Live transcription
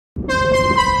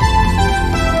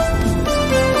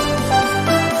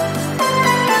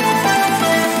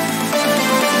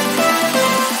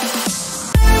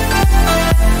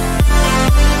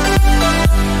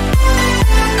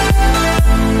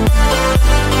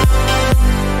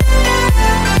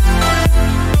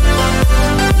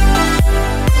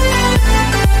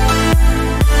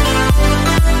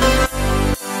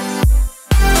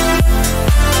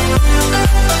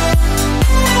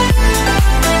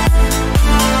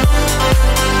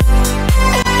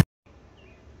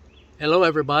Hello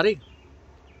everybody.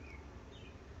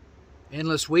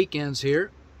 Endless weekends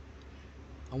here.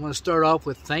 I want to start off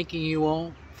with thanking you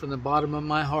all from the bottom of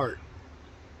my heart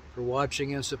for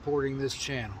watching and supporting this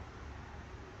channel.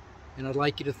 And I'd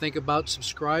like you to think about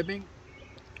subscribing.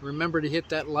 Remember to hit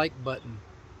that like button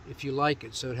if you like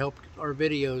it, so it helps our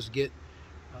videos get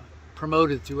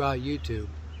promoted throughout YouTube.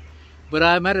 But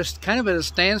I'm at a kind of at a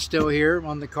standstill here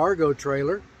on the cargo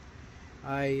trailer.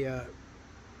 I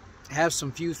have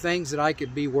some few things that I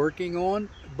could be working on,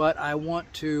 but I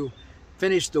want to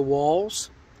finish the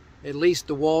walls, at least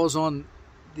the walls on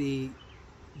the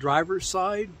driver's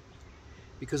side,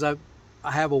 because I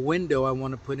have a window I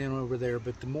want to put in over there.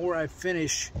 But the more I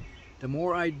finish, the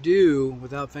more I do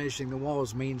without finishing the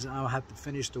walls means I'll have to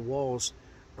finish the walls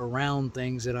around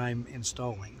things that I'm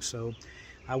installing. So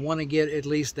I want to get at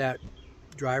least that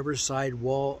driver's side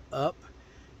wall up,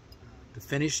 the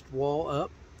finished wall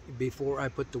up, before I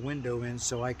put the window in,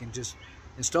 so I can just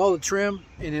install the trim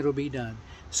and it'll be done.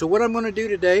 So what I'm going to do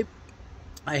today,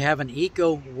 I have an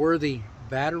eco-worthy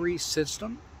battery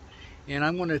system, and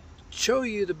I'm going to show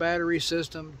you the battery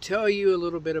system, tell you a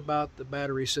little bit about the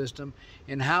battery system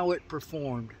and how it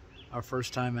performed our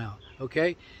first time out.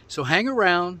 Okay, so hang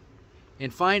around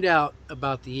and find out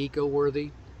about the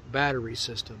eco-worthy battery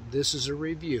system. This is a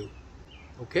review,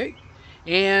 okay?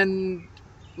 And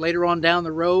later on down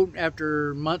the road,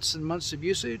 after months and months of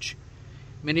usage,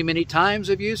 many times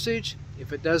of usage,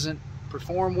 if it doesn't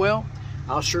perform well,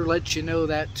 I'll sure let you know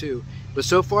that too. But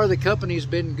so far the company's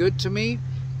been good to me.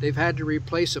 They've had to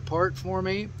replace a part for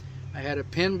me. I had a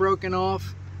pin broken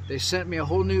off. They sent me a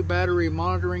whole new battery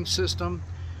monitoring system.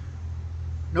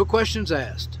 No questions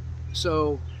asked.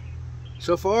 So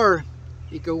far,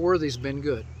 eco-worthy's been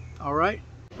good. All right.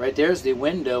 Right there's the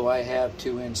window I have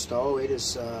to install. It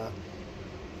is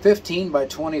 15 by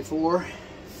 24,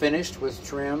 finished with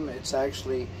trim. It's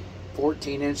actually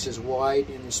 14 inches wide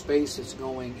in the space it's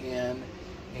going in,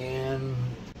 and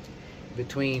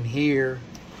between here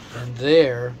and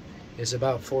there is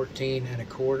about 14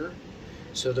 1/4.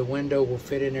 So the window will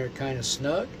fit in there kind of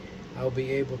snug. I'll be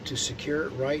able to secure it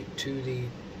right to the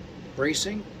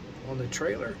bracing on the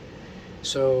trailer.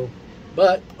 So,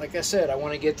 but like I said, I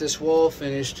want to get this wall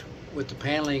finished with the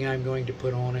paneling I'm going to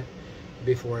put on it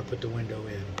before I put the window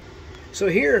in. So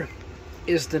here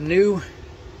is the new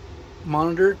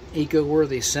monitor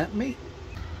eco-worthy sent me.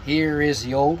 Here is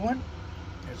the old one.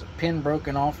 There's a pin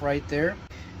broken off right there.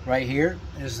 Right here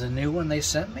is the new one they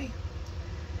sent me.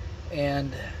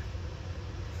 And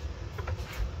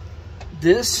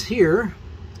this here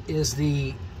is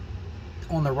the,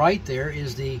 on the right there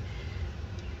is the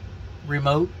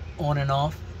remote on and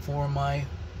off for my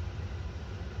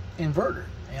inverter.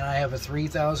 And I have a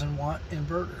 3,000 watt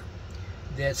inverter.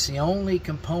 That's the only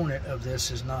component of this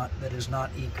that is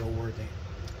not eco-worthy.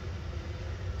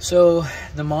 So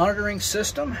the monitoring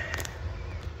system,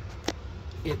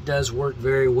 it does work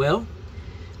very well.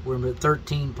 We're at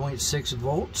 13.6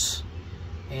 volts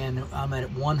and I'm at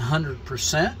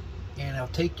 100%. And I'll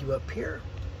take you up here.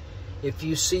 If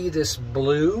you see this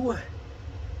blue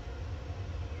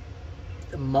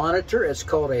monitor, it's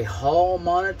called a hall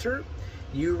monitor.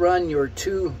 You run your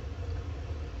two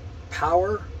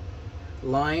power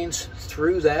lines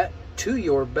through that to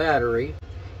your battery,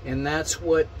 and that's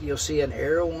what you'll see, an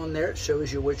arrow on there. It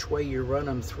shows you which way you run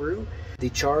them through. The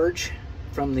charge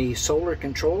from the solar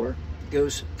controller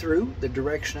goes through the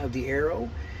direction of the arrow,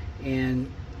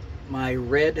 and my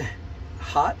red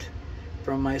hot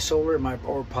from my solar,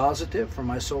 or positive from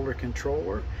my solar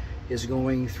controller, is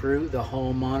going through the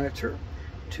hall monitor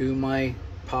to my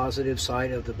positive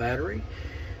side of the battery.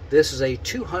 This is a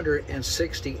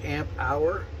 260 amp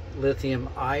hour lithium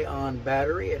ion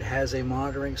battery. It has a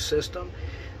monitoring system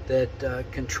that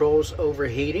controls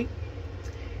overheating,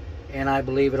 and I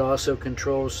believe it also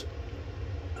controls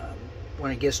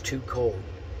when it gets too cold.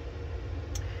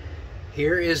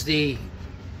 Here is the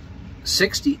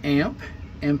 60 amp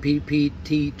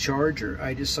MPPT charger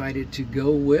I decided to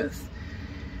go with.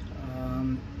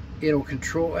 It'll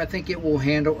control, I think it will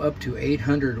handle up to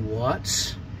 800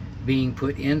 watts being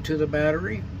put into the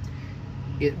battery.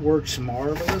 It works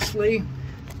marvelously.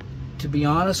 To be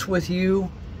honest with you,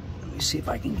 let me see if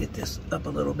I can get this up a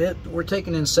little bit. We're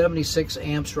taking in 76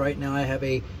 amps right now. I have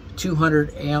a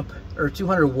 200 amp or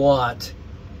 200 watt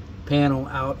panel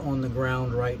out on the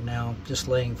ground right now, just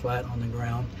laying flat on the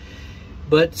ground.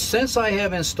 But since I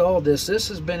have installed this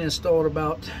has been installed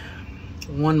about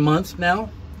 1 month now.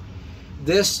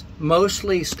 This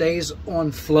mostly stays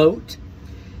on float.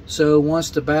 So once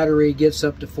the battery gets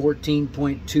up to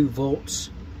 14.2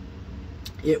 volts,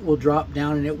 it will drop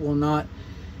down and it will not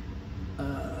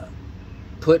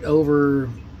put over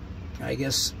I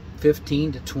guess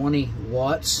 15 to 20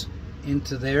 watts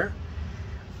into there.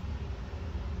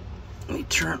 Let me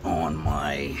turn on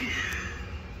my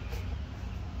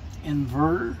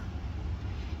inverter.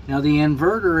 Now the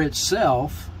inverter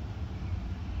itself,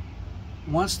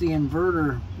 once the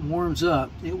inverter warms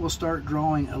up, it will start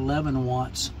drawing 11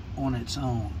 watts on its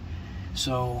own.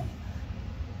 So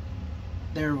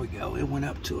there we go, it went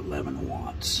up to 11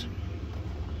 watts.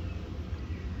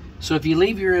 So if you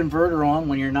leave your inverter on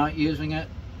when you're not using it,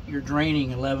 you're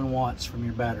draining 11 watts from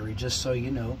your battery, just so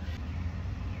you know.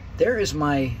 There is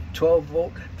my 12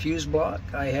 volt fuse block.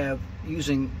 I have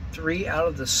using 3 out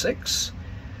of the 6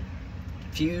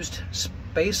 fused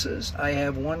spaces. I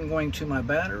have one going to my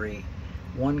battery,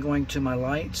 one going to my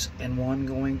lights, and one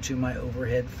going to my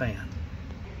overhead fan.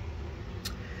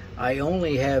 I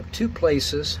only have 2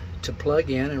 places to plug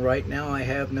in, and right now I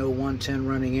have no 110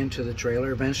 running into the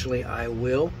trailer. Eventually I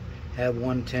will have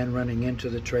 110 running into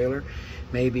the trailer,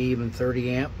 maybe even 30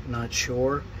 amp, not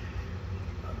sure.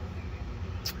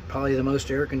 Probably the most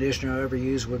air conditioner I ever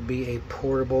use would be a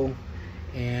portable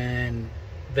and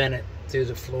vent it through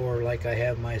the floor, like I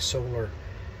have my solar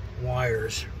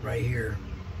wires right here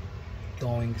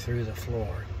going through the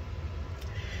floor.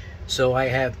 So I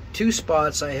have 2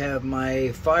 spots. I have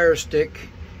my Fire Stick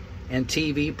and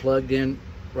TV plugged in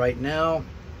right now.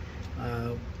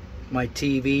 My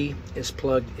TV is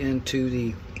plugged into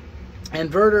the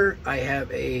inverter. I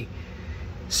have a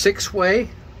 6-way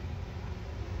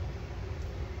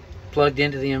plugged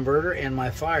into the inverter, and my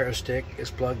Fire Stick is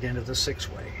plugged into the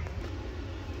 6-way.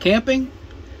 Camping,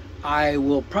 I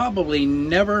will probably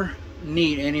never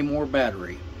need any more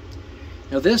battery.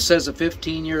 Now this says a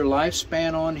 15-year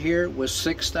lifespan on here with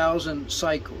 6,000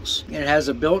 cycles. It has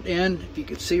a built-in, if you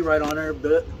can see right on there,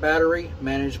 battery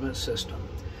management system.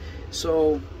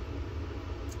 So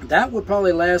that would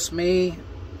probably last me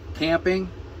camping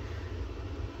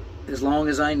as long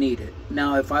as I need it.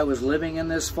 Now if I was living in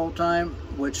this full-time,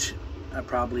 which I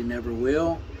probably never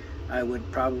will, I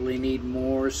would probably need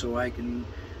more so I can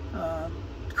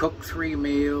cook 3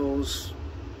 meals,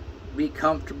 be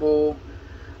comfortable.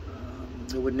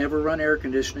 It would never run air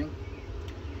conditioning,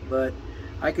 but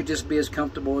I could just be as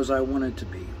comfortable as I wanted to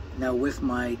be. Now with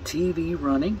my TV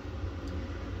running,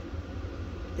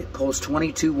 it pulls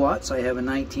 22 watts. I have a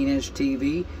 19-inch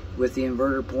TV with the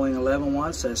inverter pulling 11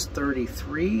 watts. That's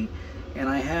 33. And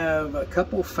I have a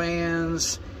couple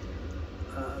fans.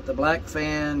 The black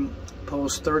fan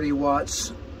pulls 30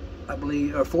 watts, I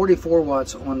believe, or 44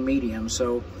 watts on medium.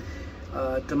 So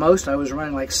the most I was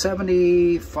running like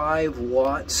 75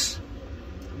 watts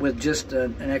with just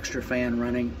an extra fan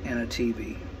running and a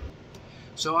TV.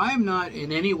 So I am not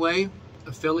in any way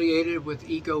affiliated with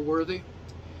EcoWorthy,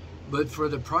 but for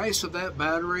the price of that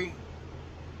battery,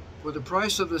 for the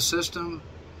price of the system,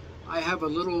 I have a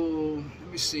little,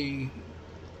 let me see,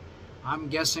 I'm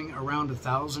guessing around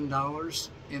 $1,000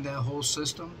 in that whole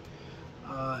system,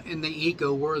 in the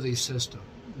EcoWorthy system.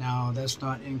 Now that's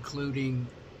not including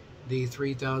the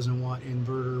 3,000 watt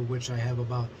inverter, which I have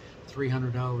about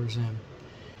 $300 in.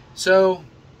 So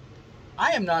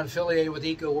I am not affiliated with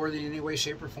EcoWorthy in any way,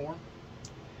 shape, or form.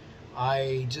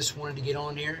 I just wanted to get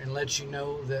on here and let you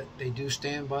know that they do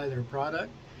stand by their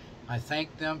product. I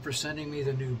thank them for sending me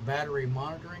the new battery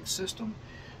monitoring system.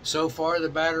 So far the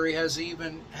battery hasn't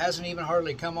even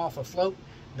hardly come off a float.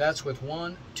 That's with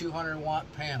one 200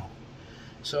 watt panel.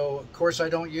 So of course I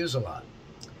don't use a lot,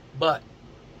 but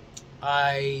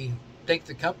I think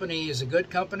the company is a good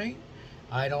company.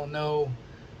 I don't know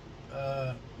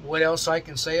what else I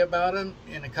can say about them.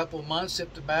 In a couple of months,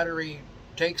 if the battery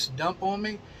takes a dump on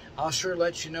me, I'll sure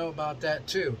let you know about that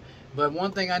too. But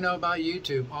one thing I know about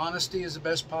YouTube, honesty is the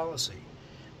best policy.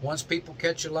 Once people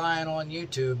catch you lying on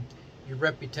YouTube, your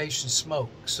reputation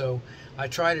smokes. So I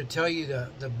try to tell you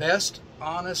the best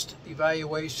honest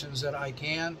evaluations that I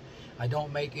can. I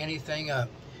don't make anything up.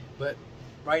 But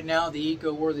right now the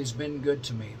EcoWorthy's been good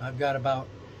to me. I've got about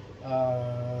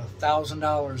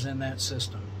 $1,000 in that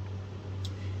system.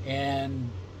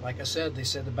 And like I said, they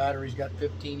said the battery's got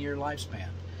 15-year lifespan.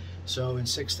 So in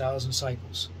 6,000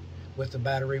 cycles with the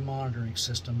battery monitoring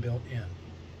system built in.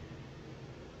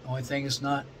 The only thing that's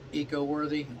not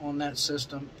EcoWorthy on that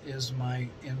system is my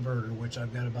inverter, which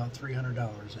I've got about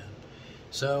 $300 in.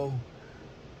 So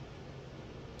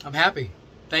I'm happy.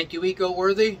 Thank you,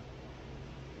 EcoWorthy.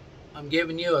 I'm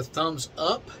giving you a thumbs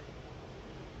up,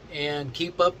 and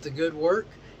keep up the good work.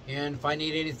 And if I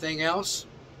need anything else,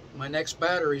 my next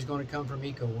battery is going to come from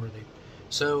EcoWorthy.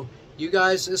 So you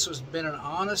guys, this has been an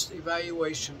honest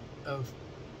evaluation of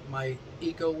my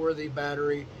EcoWorthy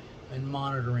battery and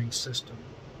monitoring system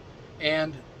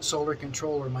and solar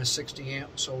controller, my 60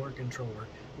 amp solar controller,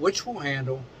 which will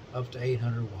handle up to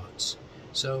 800 watts.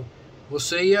 So we'll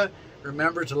see you.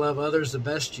 Remember to love others the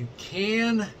best you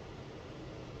can.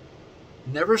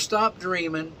 Never stop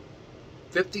dreaming.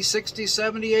 50, 60,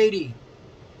 70, 80.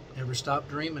 Never stop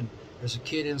dreaming. There's a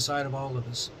kid inside of all of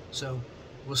us. So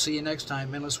we'll see you next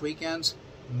time. Endless Weekends.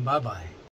 Bye-bye.